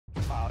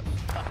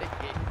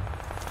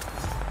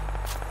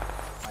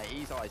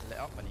his eyes lit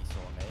up when he saw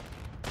me.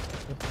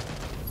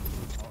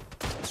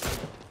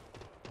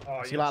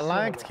 Oh, Is he like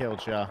lagged,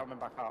 killed you? Coming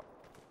back up.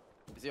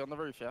 Is he on the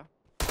roof, yeah?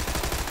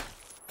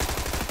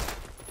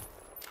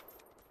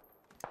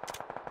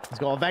 He's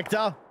got a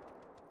vector.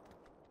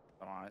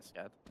 Alright,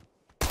 scared.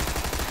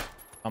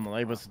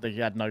 Unbelievable. He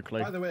had no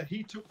clue. By the way,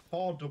 he took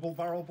 4 double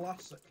barrel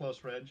blasts at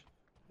close range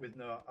with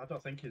no. I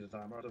don't think he's a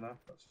timer. I don't know.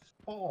 That's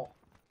 4.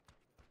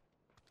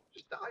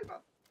 Just die, man.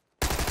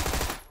 Yeah,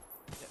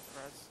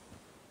 Perez.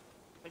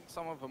 I think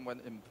some of them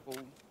went in full.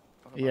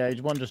 Yeah,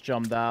 one just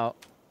jumped out.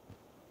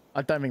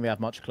 I don't think they have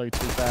much clue, to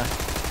be fair.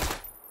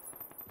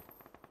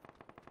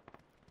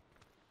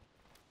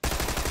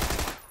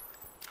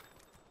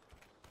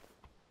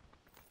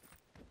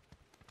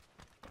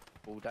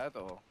 All dead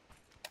or?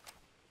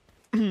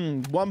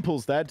 One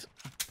pool's dead.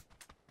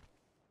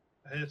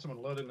 I hear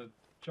someone loading a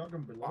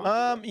shotgun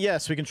below.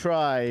 Yes, we can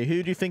try.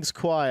 Who do you think's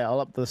quiet? I'll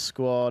up the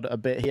squad a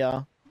bit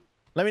here.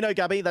 Let me know,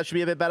 Gabby. That should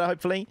be a bit better,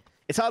 hopefully.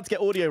 It's hard to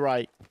get audio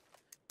right.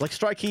 Like,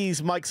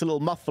 Strikey's mic's a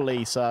little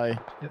muffly, so...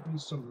 Get me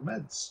some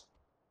meds.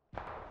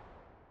 A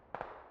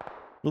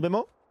little bit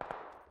more?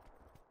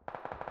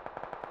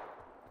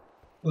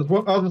 There's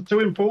one. Oh, there's 2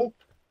 in pool.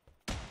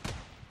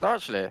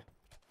 Actually.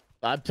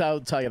 I'll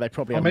tell you, they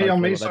probably On have me, no on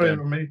clue me, what they're sorry, doing.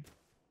 on me.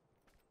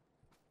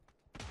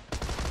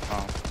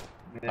 Oh.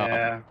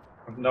 Yeah.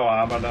 No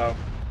armor, no.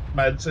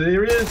 Meds,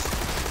 here he is.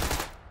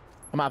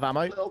 I'm out of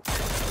ammo.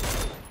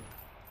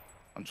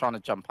 I'm trying to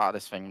jump out of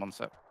this thing, one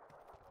sec.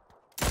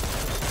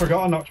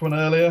 Forgot I knocked one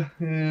earlier.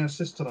 Yeah,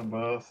 assisted on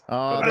both. Oh,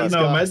 I had these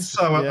no guys. meds,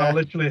 so Yeah. I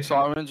literally... So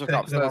I'm just taken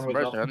upstairs them and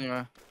on bridge with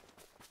anyway.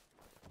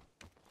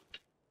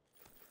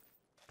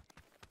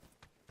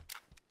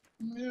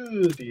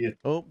 Oh, dear.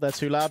 Oh, they're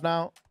too loud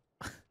now.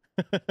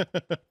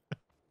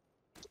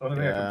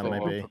 Yeah,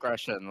 maybe.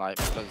 Progression, like,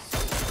 because of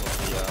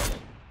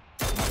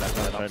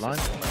the, Straight line.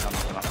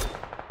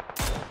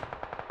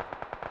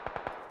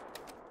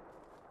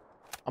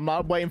 I'm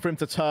not waiting for him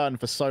to turn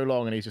for so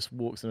long, and he just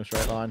walks in a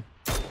straight line.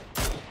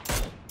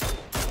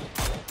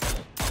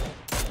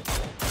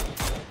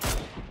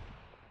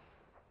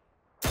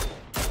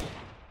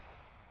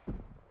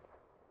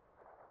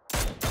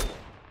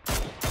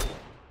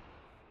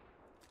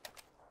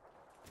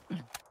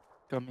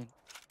 Come in.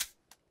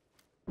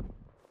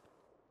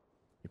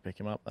 You pick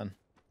him up then.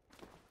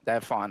 They're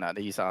fine at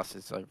these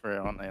asses over here,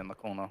 aren't they, in the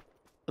corner?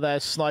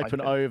 They're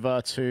sniping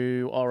over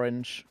to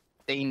orange.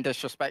 Dean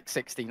Disrespect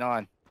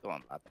 69. Go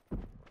on, lad.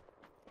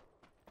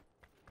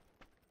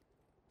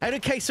 Hey,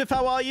 Casey,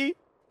 how are you?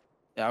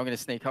 Yeah, I'm going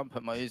to sneak up and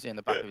put my Uzi in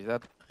the back of his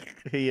head.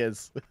 He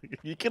is.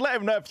 You can let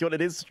him know if you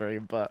wanted his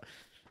stream, but...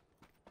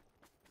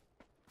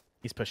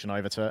 He's pushing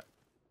over to it.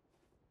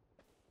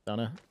 Don't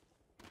know.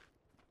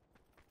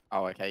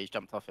 Oh, okay, he's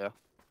jumped off here.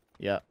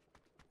 Yeah.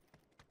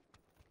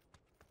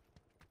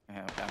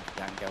 Yeah,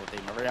 down Gil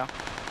Di Maria.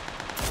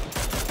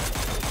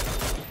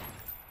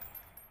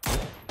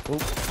 Oh.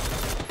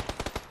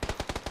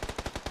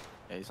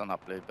 Yeah, he's on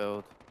that blue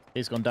build.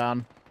 He's gone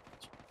down.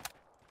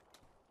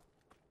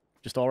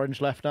 Just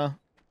orange left now.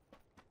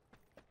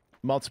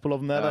 Multiple of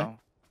them there, though.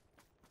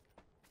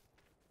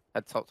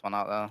 Head top's one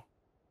out there.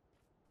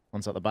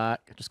 One's at the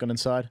back. Just gone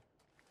inside.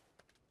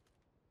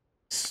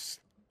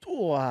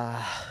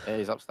 Yeah,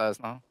 he's upstairs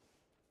now.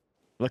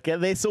 Look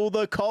at this, all the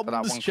So that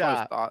comms one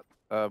chat.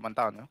 close went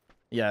down, yeah?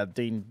 Yeah,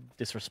 Dean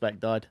Disrespect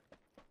died.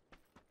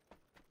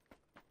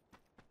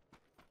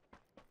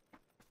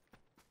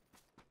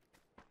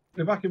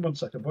 Be back in 1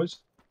 second, boys.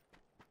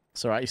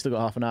 It's alright, you still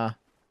got half an hour.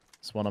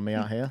 There's one on me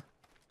out here.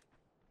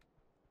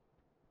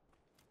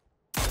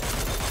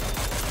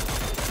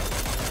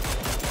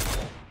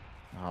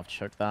 Oh, I've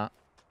choked that.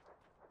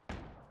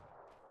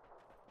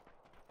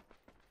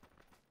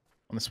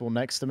 On this wall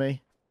next to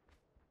me.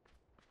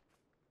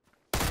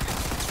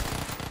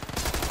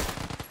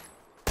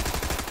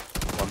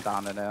 One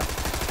down in there.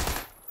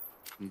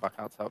 I'm back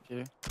out to help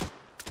you.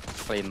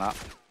 Clean that.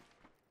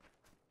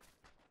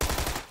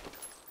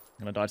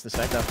 I'm gonna dodge the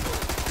sector.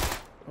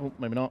 Oh,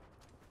 maybe not.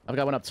 I've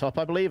got one up top,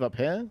 I believe, up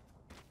here.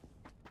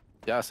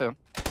 Yeah, I see him.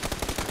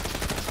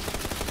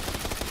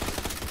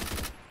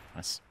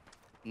 Nice.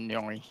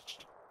 Nice.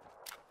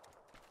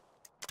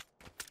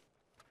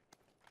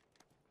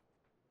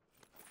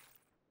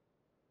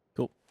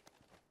 Cool.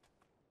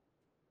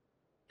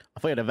 I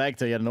thought you had a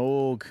Vector, you had an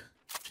AUG.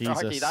 Jesus.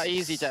 Crikey, that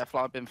easy jet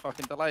flight been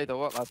fucking delayed or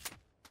what, lad?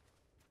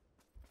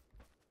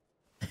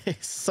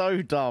 It's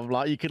so dumb.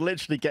 Like, you could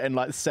literally get in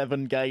like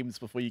 7 games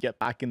before you get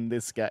back in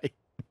this game.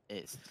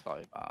 It's so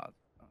bad.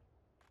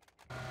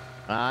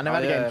 I never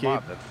had a it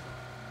might GameCube. have been.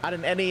 I had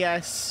an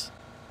NES,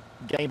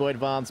 Game Boy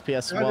Advance,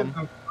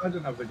 PS1. I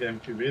didn't have the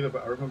GameCube either,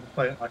 but I remember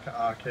playing like at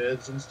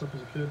arcades and stuff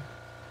as a kid.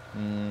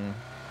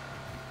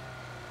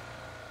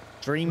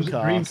 Dreamcast. Was it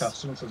Dreamcast?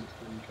 Someone says it's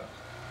Dreamcast.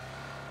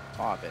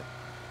 Might have been.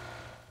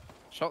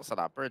 Shots at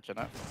that bridge,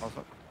 innit?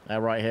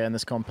 They're right here in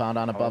this compound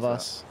down above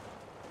us.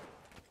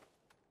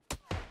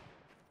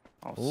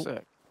 Oh, Ooh.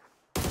 sick.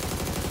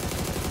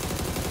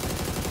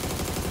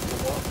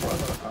 What,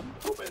 brother? I'm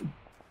coming.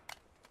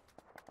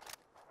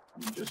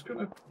 I'm just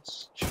gonna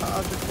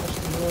charge across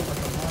the road like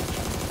a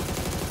madman.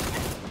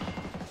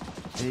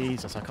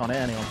 Jesus, I can't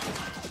hit anyone.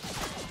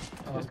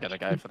 He's gonna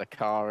go for the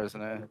car,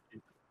 isn't it?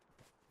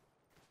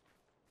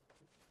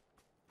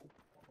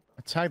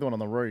 I tagged the one on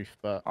the roof,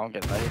 but I'll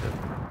get later.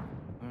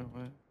 No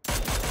way.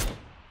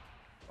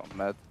 Got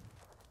med.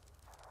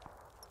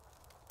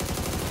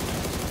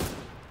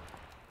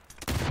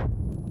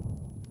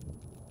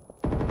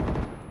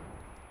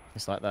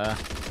 it's like there.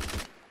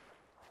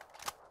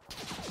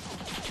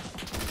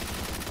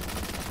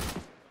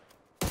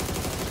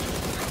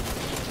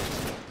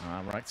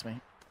 Right to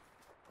me.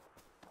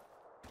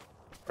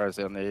 Where is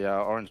he on the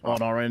orange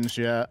one? On orange,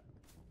 yeah.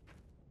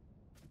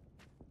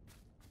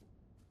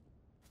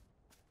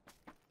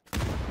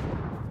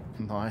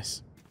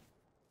 Nice.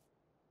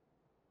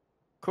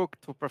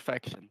 Cooked to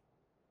perfection.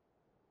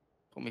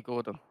 Call me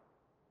Gordon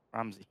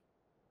Ramsay.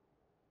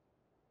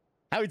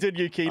 How are you doing,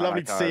 Yuki?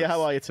 Lovely to see you.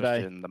 How are you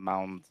today? In the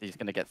mound, he's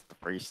gonna get to the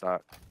free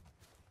start.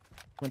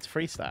 Went to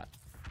free stat.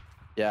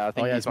 Yeah, I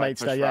think. Oh yeah, he's his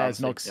mate's there. Yeah, his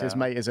yeah.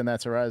 mate is in there,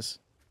 Therese.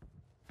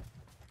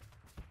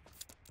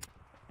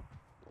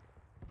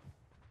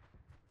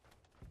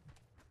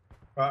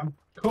 Right, I'm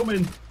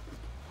coming.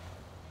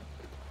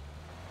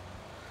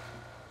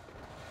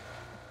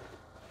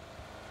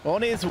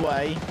 On his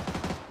way.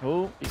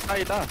 Oh, He's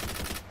stayed there.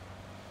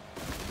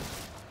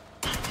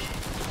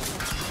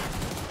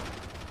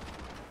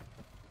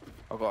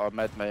 I've got a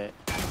med, mate.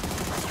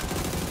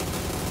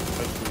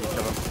 Hopefully we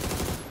kill him.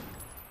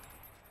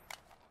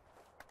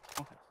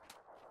 Okay.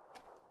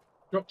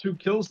 Got 2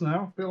 kills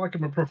now. Feel like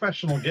I'm a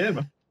professional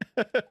gamer.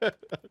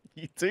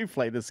 you do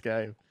play this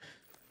game.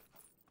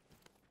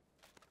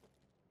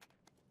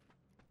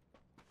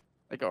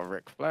 They got a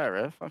Ric Flair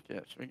here. Fuck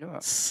it. Should we get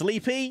that?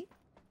 Sleepy?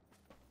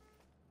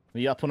 Are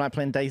you up all night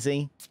playing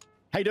Daisy?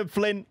 How you doing,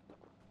 Flint?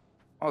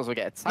 Might as well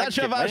get a tag That's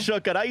your kit, mate.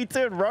 shotgun. How you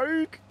doing,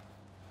 Rogue?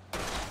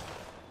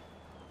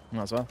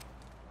 Might as well.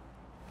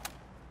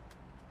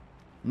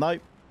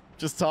 Nope.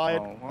 Just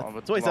tired. Oh,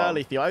 It's always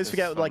early for you. I always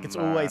forget, like, it's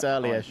always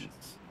early-ish.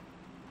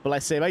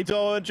 Bless him. How you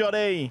doing,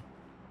 Johnny?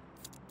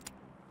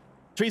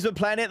 Treesman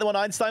Planet, the one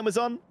Einstein was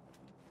on?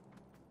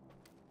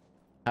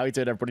 How you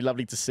doing, everybody?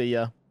 Lovely to see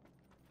you.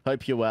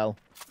 Hope you're well.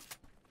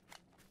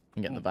 I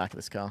can get in the back of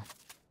this car.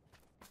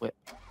 Whip.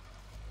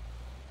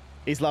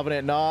 He's loving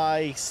it.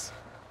 Nice.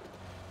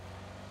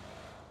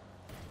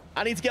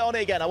 I need to get on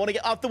it again. I want to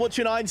get... After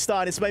watching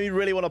Einstein, it's made me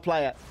really want to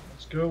play it.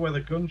 Let's go where the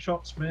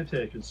gunshots may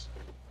take us.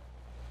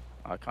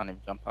 I can't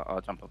even jump up.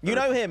 I'll jump up. You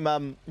know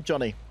him,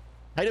 Johnny.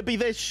 Hey to be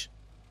this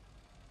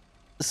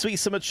sweet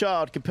summer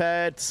child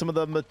compared to some of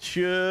the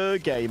mature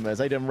gamers.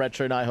 They done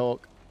Retro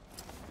Nighthawk.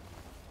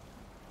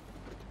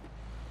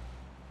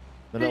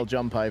 The little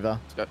jump over.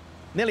 Let's go.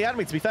 Nearly had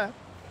me, to be fair.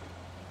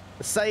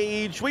 The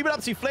Sage. What you been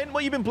up to, Flint?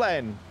 What you been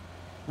playing?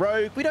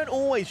 Rogue. We don't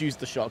always use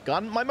the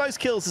shotgun. My most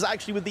kills is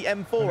actually with the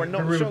M4 and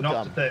not the shotgun.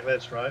 Not to take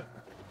this, right?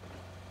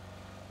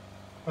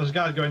 There's a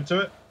guy going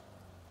to it.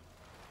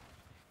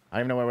 I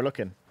don't even know where we're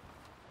looking.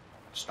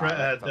 Straight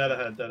ahead, dead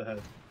ahead, dead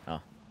ahead. Oh.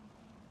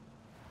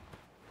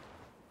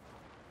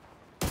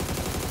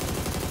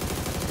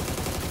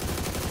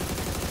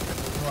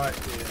 Right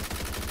here.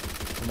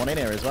 Someone in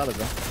here as well, is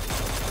there?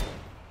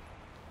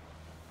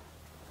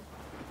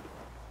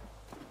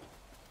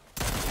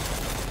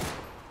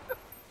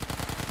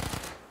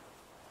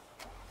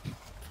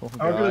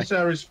 I was going to say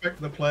I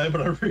respect the player,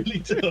 but I really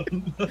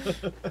don't.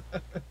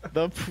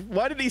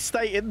 Why did he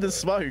stay in the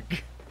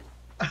smoke?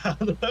 I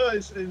know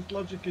his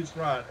logic is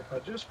right. If I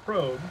just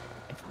prone,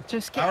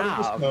 Just get out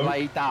of the out, smoke.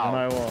 lay down.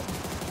 I know what.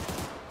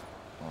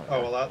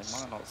 Oh well,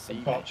 that's They might not see me.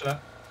 unfortunate.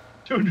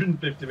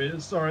 250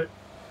 meters. Sorry.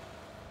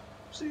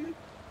 See.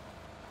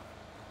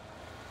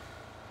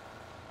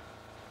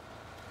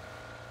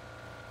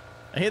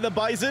 I hear the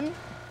bison.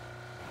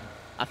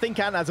 I think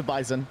Ant has a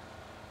bison.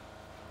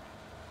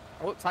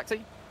 Oh,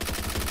 taxi.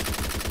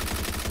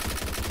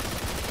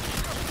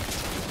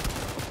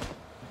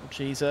 Oh,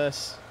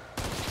 Jesus.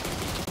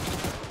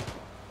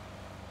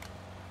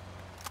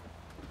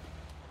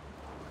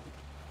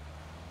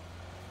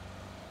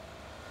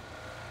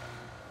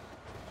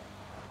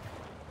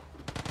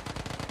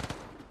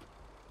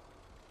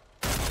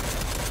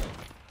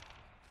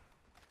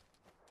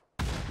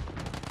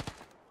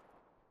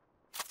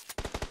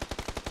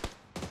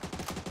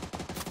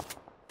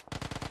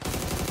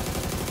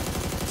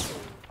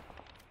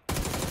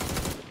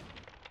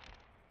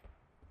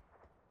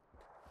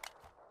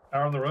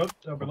 Are on the road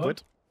down below.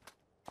 Good.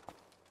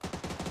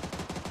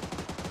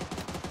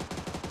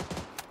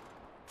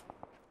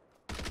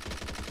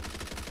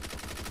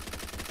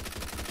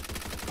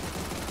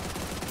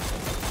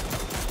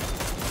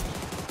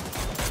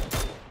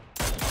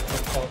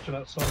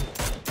 Unfortunate son.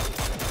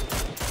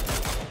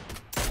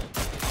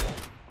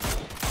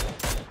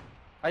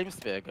 I used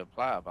to be a good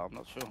player, but I'm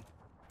not sure.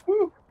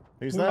 Woo!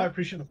 Who's Well, I that?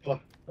 appreciate the play.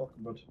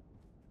 Welcome, bud.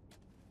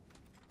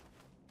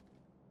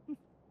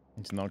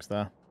 It's Nogs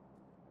there.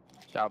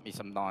 Shout me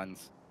some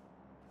nines.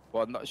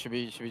 Well, should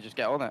we just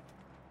get on it?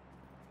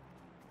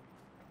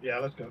 Yeah,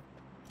 let's go.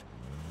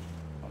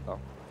 I'm done.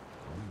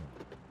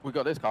 We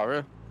got this car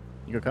here.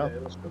 You go, Carl. Yeah,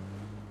 let's go.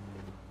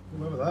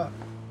 Remember that.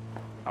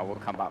 I will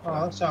come back for Oh,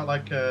 that. that sounds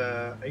like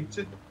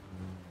 80. Is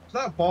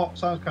that a bot?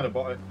 Sounds kind of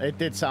botty. It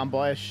did sound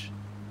boyish.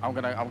 I'm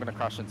gonna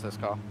crash into this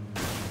car.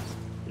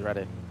 You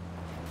ready?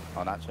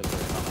 Oh, naturally.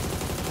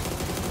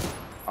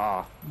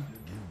 Ah.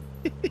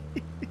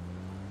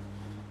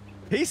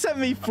 He sent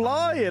me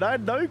flying. I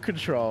had no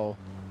control.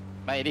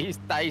 Mate, these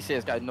days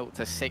is going 0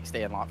 to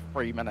 60 in like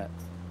 3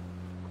 minutes.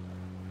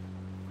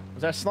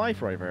 Was there a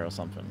sniper over here or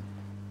something?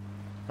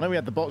 I know we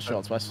had the bot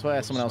shots, but I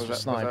swear someone else was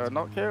Was there a sniped.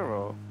 knock here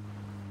or?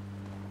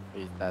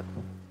 He's dead.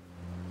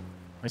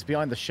 He's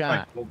behind the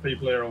shack. I killed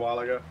people here a while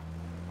ago.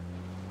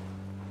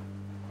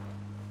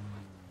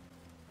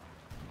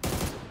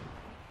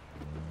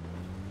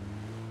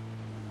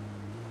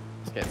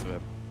 Let's get to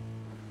him.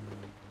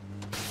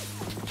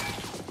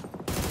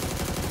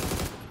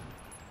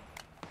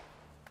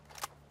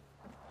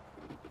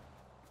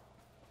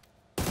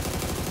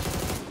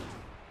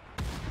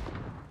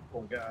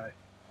 Poor guy.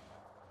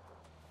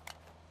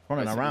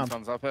 Running This around.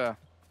 one's up here.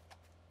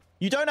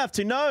 You don't have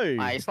to know.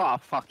 Mate, it's like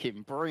a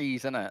fucking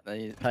breeze, isn't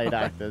it? Paid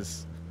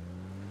actors.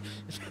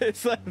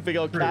 It's like a big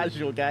old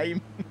casual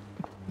game.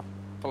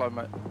 Follow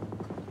me.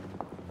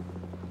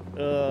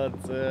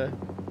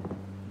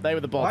 They were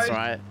the bots, Why-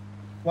 right?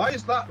 Why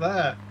is that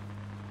there?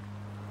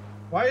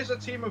 Why is a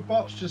team of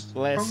bots just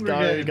Let's go,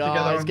 congregated together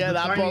guys. on Get the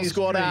that bot tiniest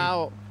squad tree?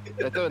 out.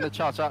 They're doing the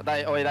cha-cha.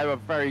 They were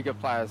very good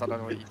players. I don't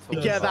know what you're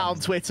talking Get that about. on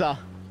Twitter.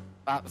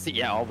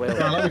 Yeah, I will.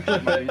 Right, let me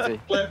clip it.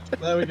 Easy. Clip.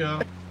 There we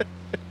go.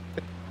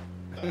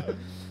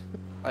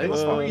 They It's were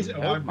so good, easy to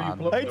wind man.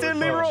 people up. Hey, though, did as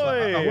well. So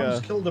I Leroy!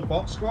 once killed a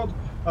bot squad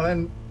and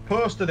then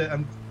posted it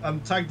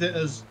and tagged it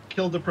as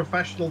killed a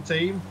professional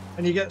team,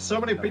 and you get so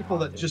many people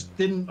that just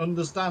didn't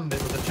understand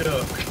it was a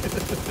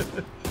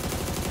joke.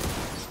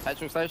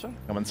 Petrol station?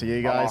 Coming to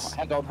you guys. Oh,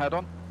 head on, head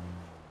on.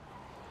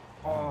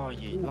 Oh,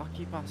 you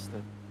lucky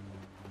bastard.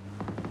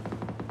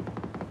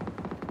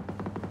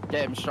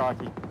 Get him,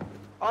 Strikey.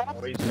 Oh,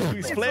 Oh, he's-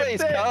 He's it's flipped it.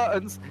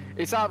 curtains.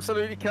 It's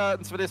absolutely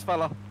curtains for this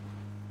fella.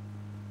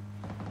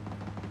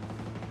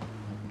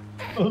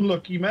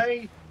 Unlucky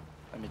mate.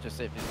 Let me just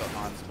see if he's got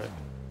 9 script.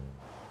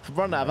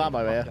 Run out of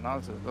ammo here. Fucking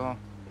hell, oh.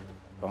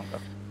 Go on, go.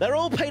 They're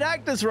all paid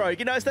actors, Rogue.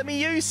 You know, it's them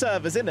EU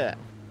servers, isn't it?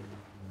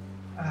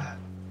 Ah,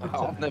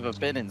 I've never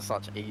been in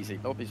such easy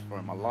lobbies before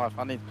in my life.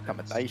 I need to become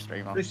a day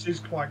streamer. this is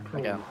quite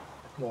cruel. Again.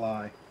 To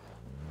lie.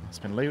 It's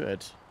been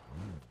looted.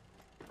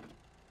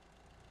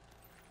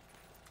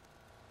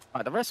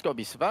 Right, the rest got to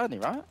be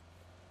Saverni, right?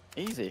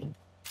 Easy.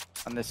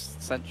 And this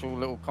central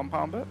little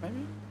compound bit,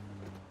 maybe?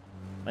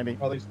 Maybe.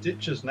 Well, there's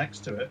ditches next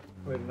to it,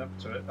 leading up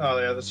to it. Oh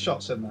yeah, there's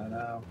shots in there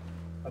now.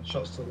 And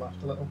shots to the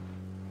left a little.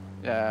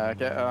 Yeah,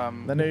 get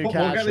The new We'll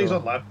get these casual.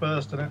 on left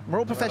first, innit? We're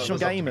all professional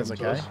There's gamers, lots to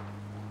come to okay? us.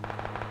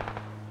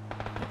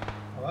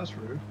 Oh, that's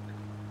rude.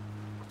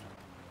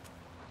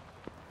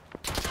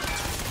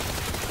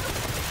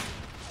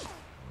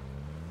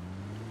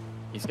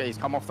 He's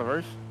come off the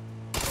roof.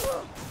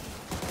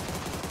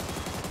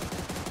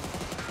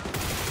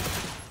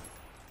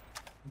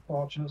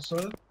 Unfortunate,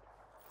 sir.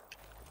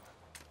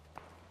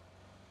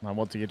 Now,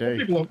 what do you do?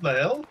 People up the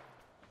hill.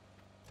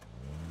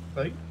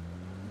 I think.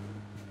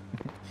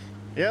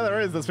 Yeah, there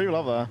is. There's people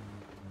up there.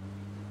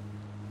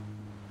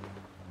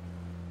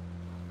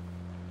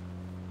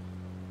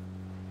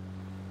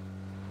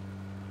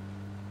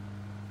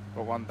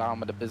 Got one down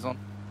with a bison.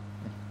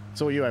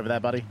 It's all you over there,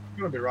 buddy. I'm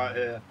gonna be right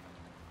here.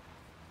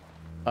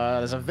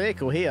 There's a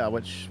vehicle here,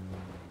 which...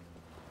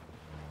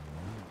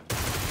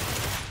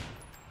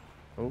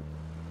 Oh.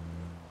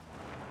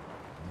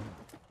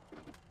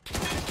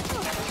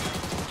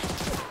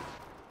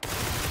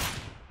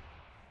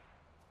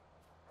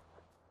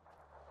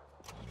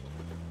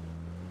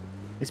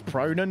 It's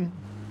Pronin.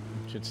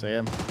 Should see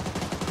him.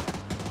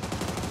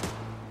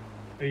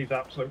 He's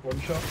absolute one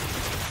shot.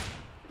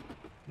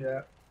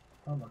 Yeah,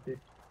 I'm lucky.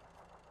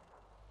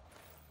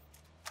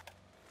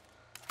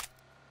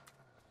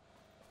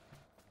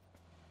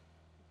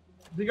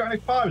 Have you got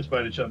any fives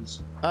by any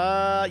chance?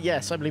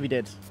 Yes, I believe he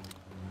did.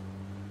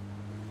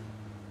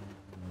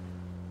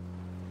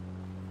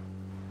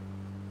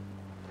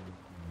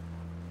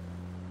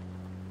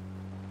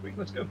 Sweet,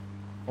 let's go.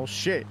 Oh,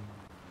 shit.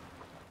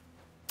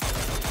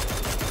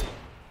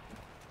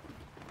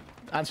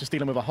 Ant's just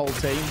dealing with a whole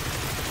team.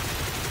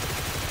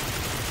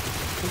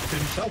 Hooked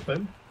himself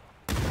in.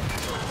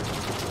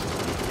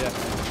 Yeah.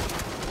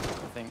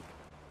 I think.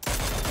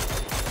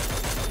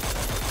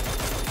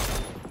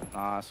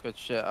 Nah, it's good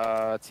shit.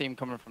 Team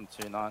coming from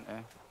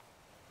 290.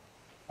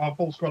 Our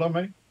full squad on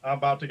me. I'm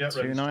about to get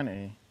rid.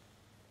 290.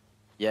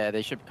 Yeah,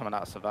 they should be coming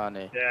out of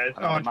Saverni. Yeah, it's,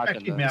 I don't oh, it's imagine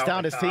checking that. me He's out.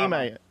 down his with that ammo.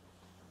 teammate.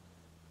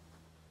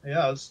 He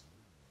has.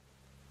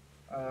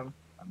 I'm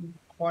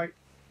quite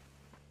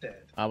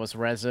dead. I was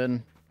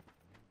resin.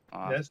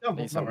 Ah, Yeah, it's not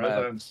need some res, I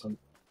meds. understand.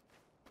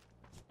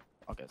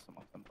 I'll get some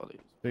of them bodies.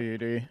 Do you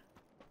do?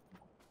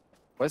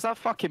 Where's that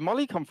fucking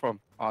Molly come from?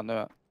 Oh, I knew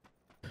it.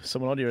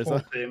 Someone on you, is Full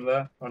there? team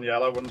there on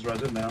yellow. One's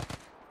resin now.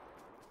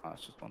 Oh,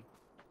 it's just one.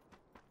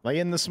 Are they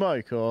in the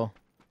smoke or?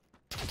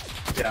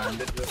 Yeah, and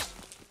it just.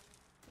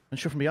 And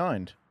shoot from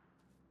behind.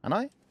 Am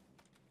I?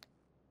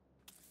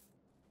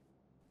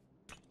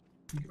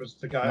 It was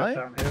the guy Right.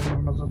 down here with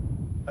another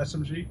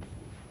SMG.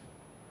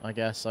 I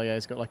guess. Oh yeah,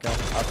 he's got like a...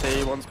 I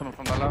see one's coming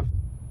from the left.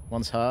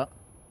 One's hurt.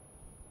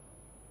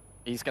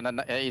 He's gonna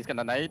nade.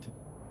 Gonna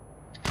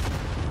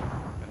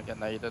get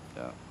naded,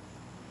 yeah.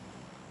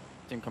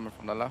 Team coming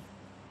from the left.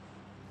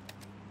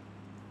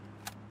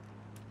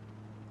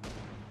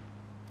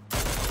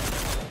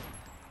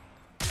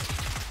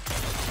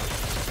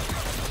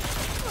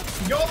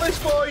 You got this,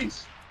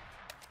 boys!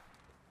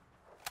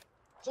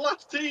 It's the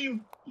last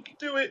team! You can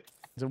do it!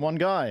 Is it one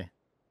guy?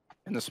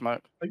 In the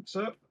smoke. I think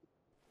so.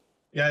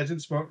 Yeah, he's in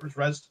smoke, it's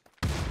rezzed.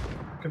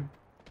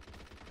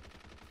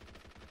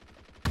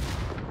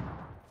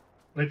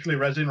 Literally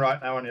rezzing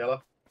right now on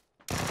yellow.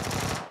 On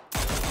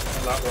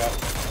that rock.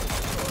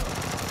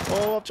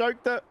 Oh, I've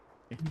choked it.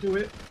 You can do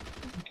it.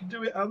 You can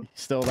do it, Ant.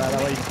 Still there,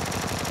 that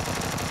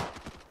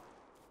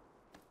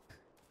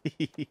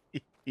way.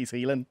 He's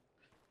healing.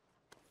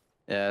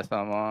 Yeah,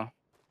 some more.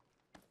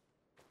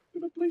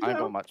 Please I ain't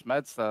got out. much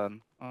meds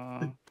then.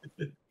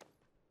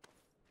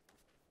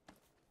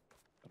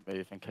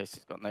 Move in case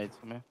he's got nades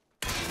for me.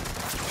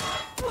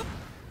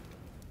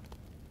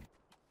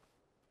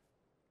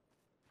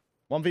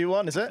 One v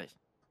one, is it?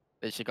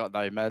 Literally got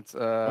no meds.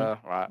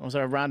 Right. Or was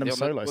there a random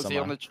solo was he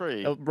somewhere? on the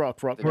tree? Oh,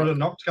 rock. We're the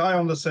knocked guy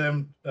on the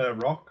same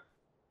rock.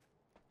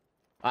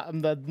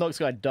 The Nox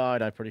guy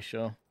died, I'm pretty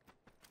sure.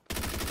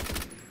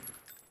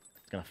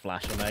 It's gonna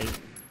flash a mate.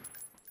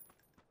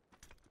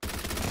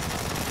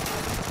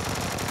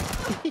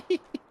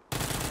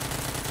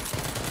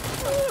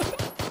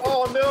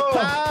 Oh no!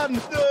 Pan!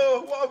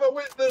 No! What have I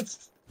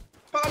witnessed?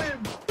 Ban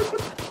him!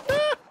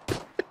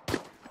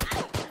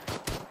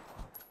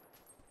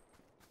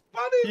 Ban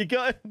him! You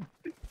got him.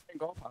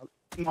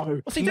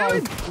 No. What's he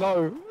doing?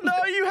 No. No,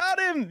 you had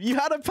him. You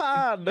had a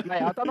pan.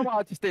 Mate, I don't know why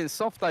I just didn't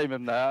soft aim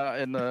him there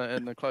in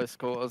the close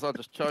quarters. I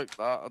just choked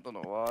that. I don't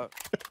know why.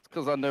 It's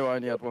because I knew I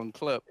only had one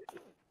clip.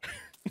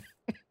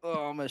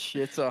 Oh, I'm a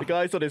shitter. The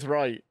guy's on his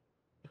right.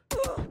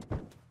 Oh,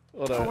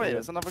 no, Oh wait,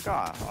 there's another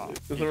guy. Oh,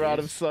 there's a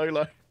random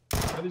solo.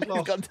 And he's He's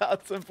lost. gone down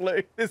to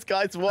blue. This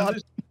guy's won.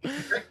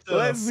 Let's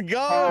Let's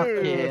go.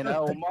 Fucking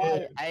hell,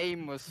 my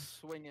aim was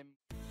swinging.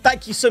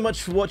 Thank you so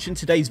much for watching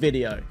today's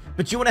video.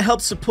 But do you want to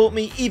help support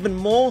me even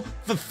more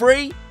for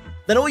free?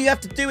 Then all you have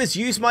to do is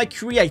use my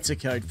creator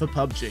code for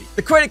PUBG.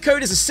 The creator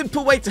code is a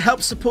simple way to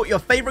help support your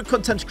favorite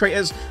content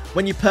creators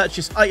when you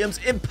purchase items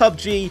in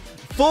PUBG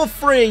for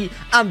free,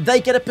 and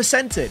they get a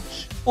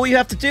percentage. All you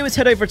have to do is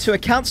head over to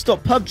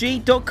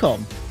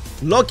accounts.pubg.com,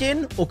 log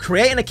in or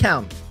create an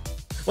account.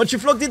 Once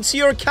you've logged into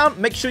your account,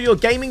 make sure your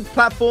gaming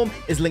platform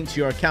is linked to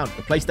your account,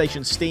 the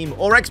PlayStation, Steam,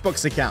 or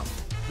Xbox account.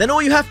 Then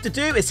all you have to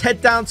do is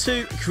head down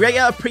to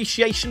Creator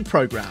Appreciation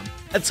Program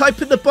and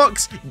type in the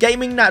box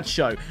Gaming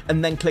Nacho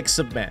and then click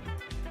Submit.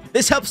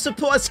 This helps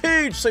support us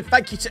huge, so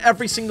thank you to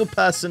every single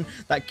person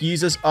that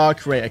uses our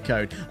creator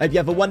code. I hope you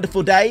have a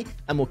wonderful day,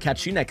 and we'll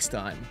catch you next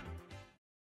time.